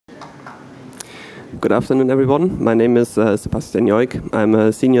Good afternoon, everyone. My name is Sebastian Jeuk. I'm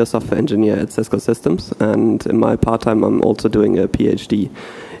a senior software engineer at Cisco Systems, and in my part-time I'm also doing a PhD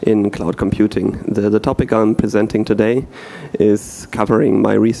in cloud computing. The topic I'm presenting today is covering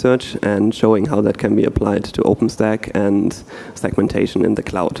my research and showing how that can be applied to OpenStack and segmentation in the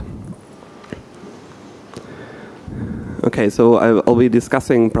cloud. Okay, so I'll be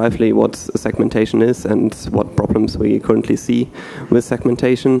discussing briefly what segmentation is and what problems we currently see with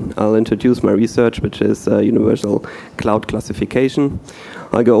segmentation. I'll introduce my research, which is universal cloud classification.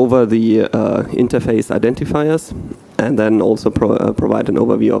 I'll go over the interface identifiers and then also provide an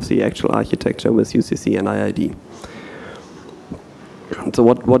overview of the actual architecture with UCC and IID. So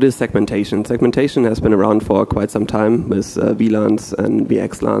what is segmentation? Segmentation has been around for quite some time with VLANs and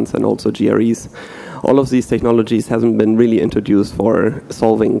VxLANs and also GREs. All of these technologies hasn't been really introduced for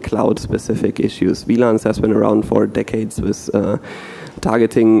solving cloud-specific issues. VLANs has been around for decades with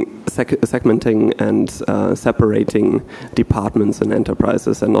targeting, segmenting and separating departments and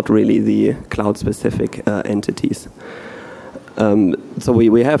enterprises and not really the cloud-specific entities. So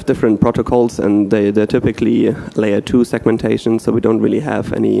we have different protocols, and they're typically layer 2 segmentation, so we don't really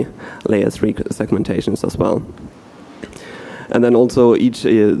have any layer 3 segmentations as well. And then also each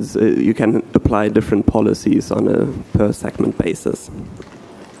is, you can apply different policies on a per segment basis.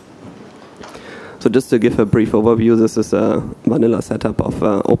 So just to give a brief overview, this is a vanilla setup of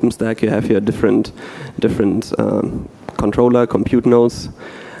OpenStack. You have here different controller, compute nodes,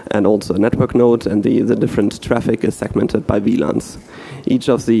 and also a network node, and the different traffic is segmented by VLANs. Each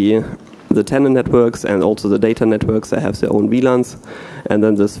of the tenant networks and also the data networks, they have their own VLANs, and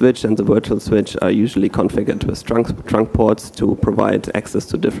then the switch and the virtual switch are usually configured with trunk ports to provide access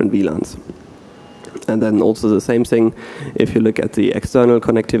to different VLANs. And then also the same thing, if you look at the external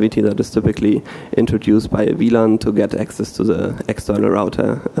connectivity, that is typically introduced by a VLAN to get access to the external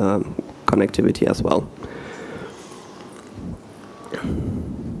router connectivity as well.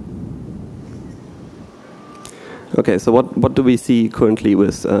 Okay, so what do we see currently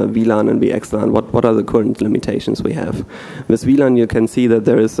with VLAN and VxLAN? What are the current limitations we have? With VLAN, you can see that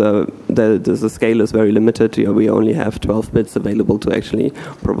the scale is very limited. We only have 12 bits available to actually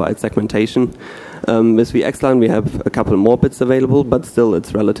provide segmentation. With VxLAN, we have a couple more bits available, but still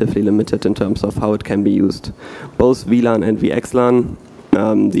it's relatively limited in terms of how it can be used. Both VLAN and VxLAN,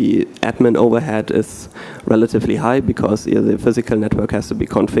 the admin overhead is relatively high because the physical network has to be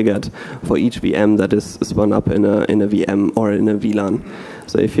configured for each VM that is spun up in a VM or in a VLAN.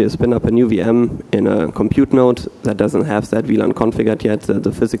 So if you spin up a new VM in a compute node that doesn't have that VLAN configured yet,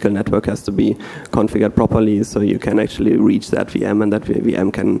 the physical network has to be configured properly so you can actually reach that VM and that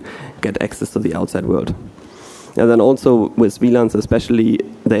VM can get access to the outside world. And then also with VLANs especially,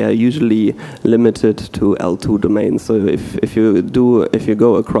 they are usually limited to L2 domains. So if you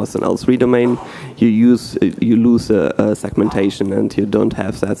go across an L3 domain, you lose a segmentation, and you don't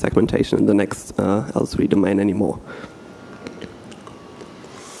have that segmentation in the next L3 domain anymore.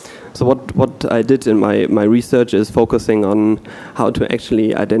 So what I did in my research is focusing on how to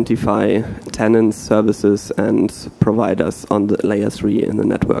actually identify tenants, services, and providers on the layer 3 in the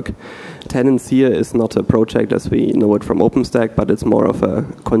network. Tenants here is not a project as we know it from OpenStack, but it's more of a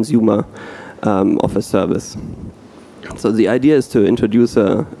consumer of a service. So the idea is to introduce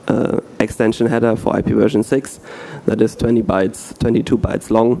a extension header for IP version 6 that is 22 bytes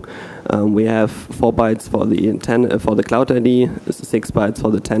long. We have 4 bytes for the cloud ID, 6 bytes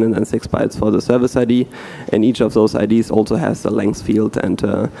for the tenant, and 6 bytes for the service ID. And each of those IDs also has a length field and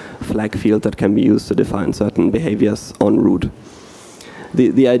a flag field that can be used to define certain behaviors en route.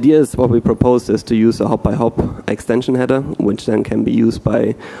 The idea is, what we propose is to use a hop-by-hop extension header, which then can be used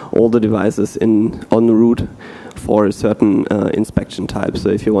by all the devices en route for certain inspection types. So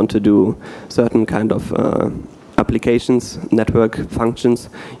if you want to do certain kind of applications, network functions,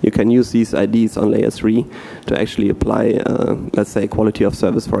 you can use these IDs on layer 3 to actually apply, let's say, quality of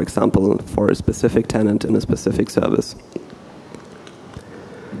service, for example, for a specific tenant in a specific service.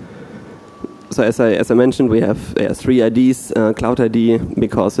 So as I mentioned, we have 3 IDs. Cloud ID,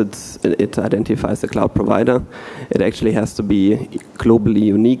 because it identifies the cloud provider. It actually has to be globally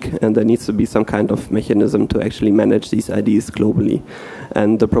unique, and there needs to be some kind of mechanism to actually manage these IDs globally.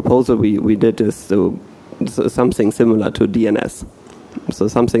 And the proposal we did is something similar to DNS. So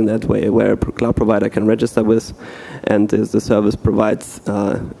something that where a cloud provider can register with, and the service provides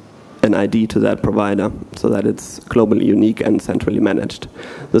an ID to that provider so that it's globally unique and centrally managed.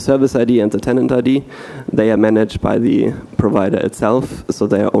 The service ID and the tenant ID, they are managed by the provider itself, so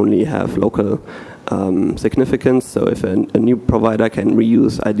they only have local significance. So if a new provider can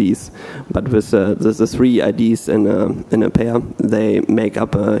reuse IDs, but with the 3 IDs in a pair, they make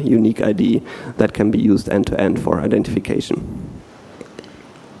up a unique ID that can be used end-to-end for identification.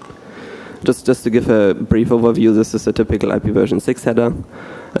 Just to give a brief overview, this is a typical IPv6 header.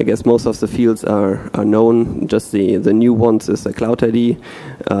 I guess most of the fields are known. Just the new ones is a cloud ID,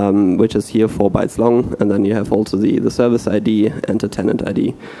 which is here 4 bytes long, and then you have also the service ID and the tenant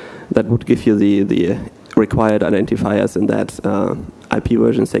ID. That would give you the required identifiers in that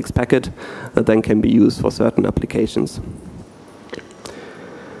IPv6 packet that then can be used for certain applications.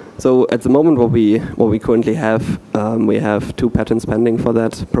 So at the moment, what we currently have, we have 2 patents pending for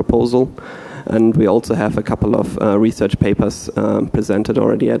that proposal, and we also have a couple of research papers presented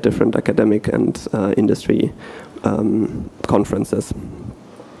already at different academic and industry conferences.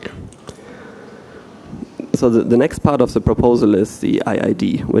 So the next part of the proposal is the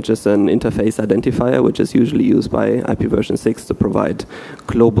IID, which is an interface identifier, which is usually used by IPv6 to provide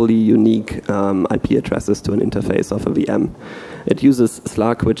globally unique IP addresses to an interface of a VM. It uses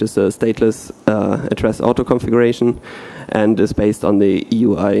SLUG, which is a stateless address auto-configuration, and is based on the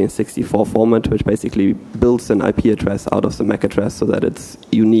EUI64 format, which basically builds an IP address out of the MAC address so that it's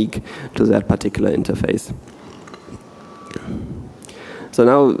unique to that particular interface. So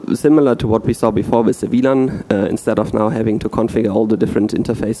now, similar to what we saw before with the VLAN, instead of now having to configure all the different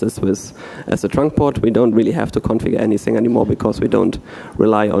interfaces as a trunk port, we don't really have to configure anything anymore because we don't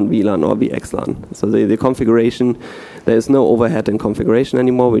rely on VLAN or VxLAN. So the configuration, there is no overhead in configuration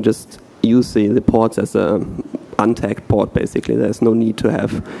anymore. We just use the ports as a untagged port, basically. There's no need to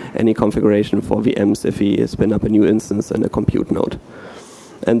have any configuration for VMs if we spin up a new instance in a compute node.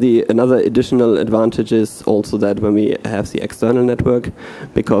 And another additional advantage is also that when we have the external network,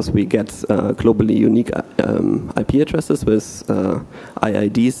 because we get globally unique IP addresses with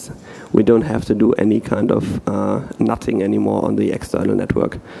IIDs, we don't have to do any kind of nutting anymore on the external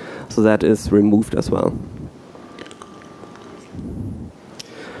network. So that is removed as well.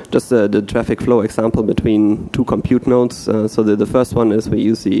 Just the traffic flow example between 2 compute nodes. So the first one is we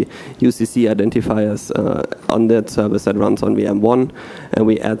use the UCC identifiers on that service that runs on VM1, and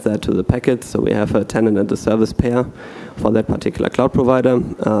we add that to the packet. So we have a tenant and a service pair for that particular cloud provider.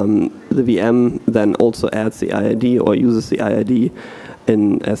 The VM then also adds the IID or uses the IID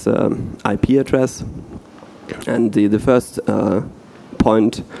as an IP address. And the first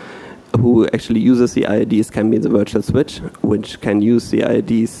point who actually uses the IIDs can be the virtual switch, which can use the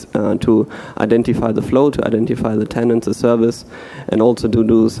IIDs to identify the flow, to identify the tenant, the service, and also to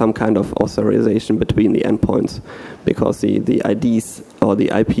do some kind of authorization between the endpoints, because the IDs or the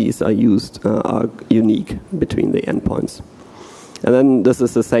IPs are used are unique between the endpoints. And then this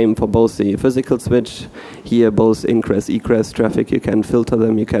is the same for both the physical switch. Here, both ingress, egress traffic, you can filter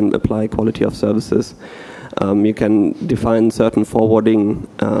them, you can apply quality of services. You can define certain forwarding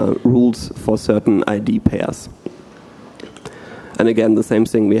rules for certain ID pairs. And again, the same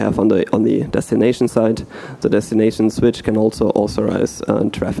thing we have on the destination side. The destination switch can also authorize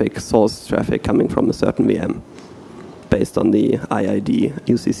traffic, source traffic coming from a certain VM based on the IID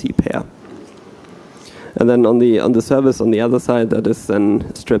UCC pair. And then on the service on the other side, that is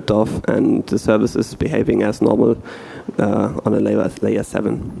then stripped off, and the service is behaving as normal on a layer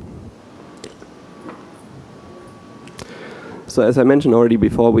 7. So as I mentioned already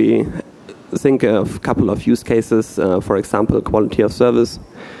before, we think of a couple of use cases, for example, quality of service,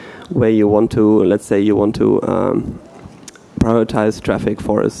 where you want to, let's say you want to prioritize traffic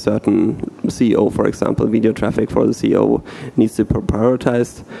for a certain CO, for example, video traffic for the CO needs to be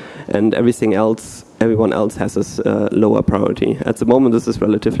prioritized, and everyone else has a lower priority. At the moment, this is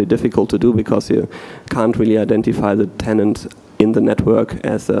relatively difficult to do because you can't really identify the tenant in the network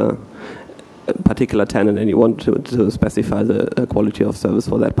as a particular tenant, and you want to specify the quality of service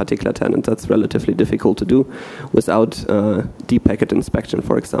for that particular tenant. That's relatively difficult to do without deep packet inspection,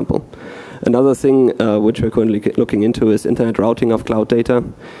 for example. Another thing which we're currently looking into is internet routing of cloud data,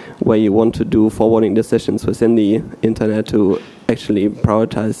 where you want to do forwarding decisions within the internet to actually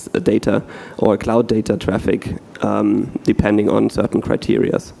prioritize data or cloud data traffic depending on certain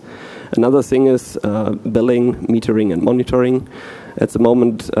criteria. Another thing is billing, metering, and monitoring. At the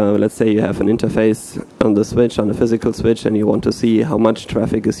moment, let's say you have an interface on the switch, on a physical switch, and you want to see how much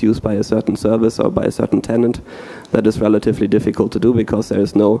traffic is used by a certain service or by a certain tenant. That is relatively difficult to do because there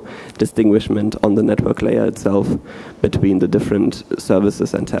is no distinguishment on the network layer itself between the different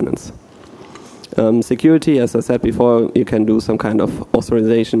services and tenants. Security, as I said before, you can do some kind of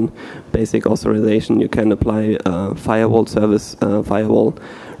authorization, basic authorization. You can apply firewall service, firewall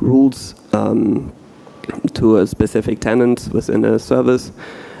rules to a specific tenant within a service.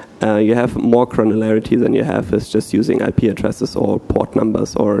 you have more granularity than you have with just using IP addresses or port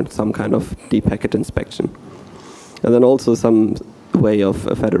numbers or some kind of deep packet inspection. And then also some way of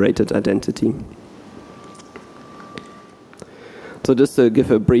a federated identity. So just to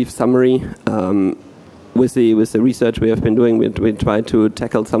give a brief summary, with the research we have been doing, we try to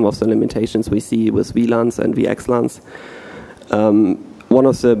tackle some of the limitations we see with VLANs and VxLANs. One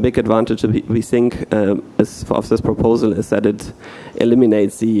of the big advantages we think of this proposal is that it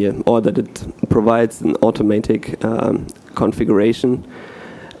eliminates or that it provides an automatic configuration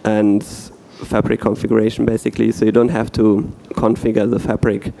and fabric configuration, basically, so you don't have to configure the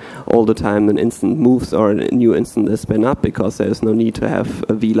fabric all the time an instant moves or a new instant is spin up, because there's no need to have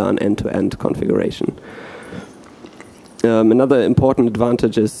a VLAN end-to-end configuration. Another important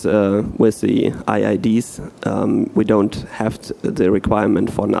advantage is with the IIDs, we don't have the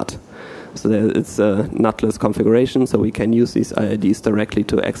requirement for NAT. So it's a NATless configuration, so we can use these IIDs directly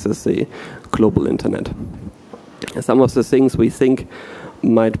to access the global internet. Some of the things we think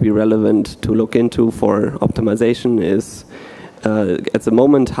might be relevant to look into for optimization is, at the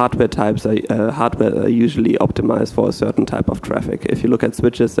moment, hardware types are usually optimized for a certain type of traffic. If you look at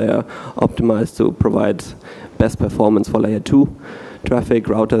switches, they are optimized to provide best performance for layer 2 traffic.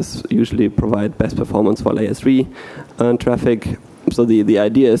 Routers usually provide best performance for layer 3 traffic. So the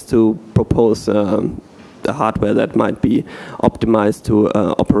idea is to propose a hardware that might be optimized to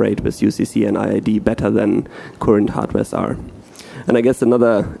operate with UCC and IID better than current hardwares are. And I guess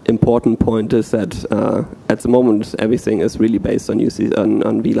another important point is that at the moment everything is really based on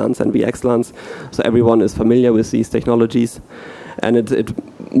on VLANs and VxLANs, so everyone is familiar with these technologies, and it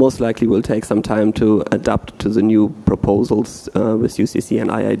most likely will take some time to adapt to the new proposals with UCC and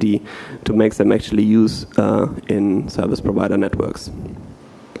IID to make them actually use in service provider networks.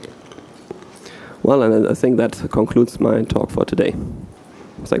 Well, and I think that concludes my talk for today.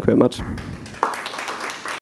 Thank you very much.